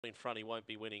in front, he won't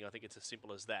be winning. I think it's as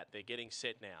simple as that. They're getting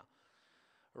set now.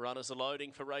 Runners are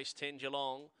loading for race 10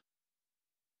 Geelong.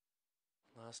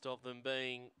 Last of them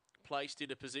being placed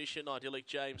into position. Idyllic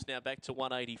James now back to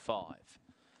 185.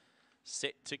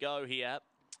 Set to go here.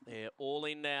 They're all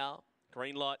in now.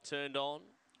 Green light turned on.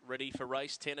 Ready for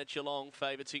race 10 at Geelong.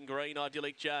 Favourites in green,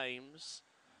 Idyllic James.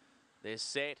 They're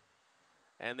set.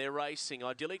 And they're racing.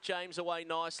 Idyllic James away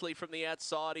nicely from the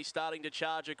outside. He's starting to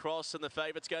charge across, and the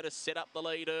favourite's going to set up the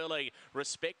lead early.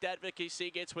 Respect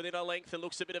Advocacy gets within a length and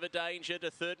looks a bit of a danger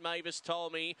to third. Mavis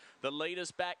told me the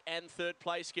leader's back and third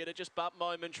place getter just bumped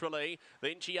momentarily.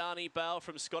 Then Gianni Bale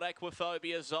from Scott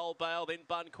Aquaphobia, Zol Bale, then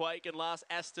Bunquake, and last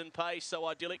Aston Pace. So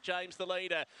Idyllic James the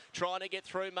leader, trying to get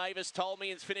through. Mavis told me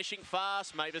is finishing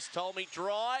fast. Mavis told me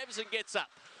drives and gets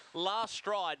up. Last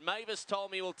stride, Mavis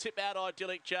told me will tip out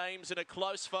Idyllic James in a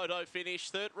close photo finish.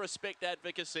 Third, Respect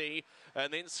Advocacy,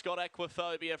 and then Scott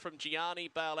Aquaphobia from Gianni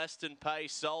Bale, Aston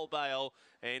Pace, Zol Bale,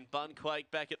 and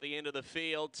Bunquake back at the end of the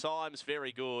field. Time's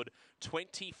very good,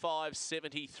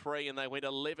 25.73, and they went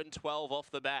 11.12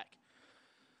 off the back.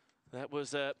 That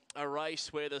was a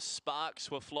race where the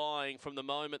sparks were flying from the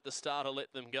moment the starter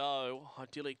let them go.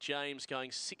 Idyllic James going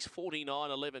 6.49,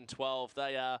 11.12.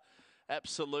 They are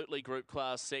absolutely group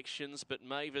class sections, but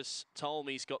Mavis told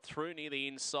me he's got through near the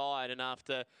inside, and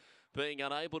after being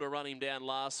unable to run him down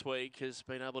last week, has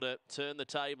been able to turn the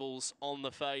tables on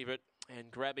the favourite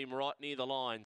and grab him right near the line.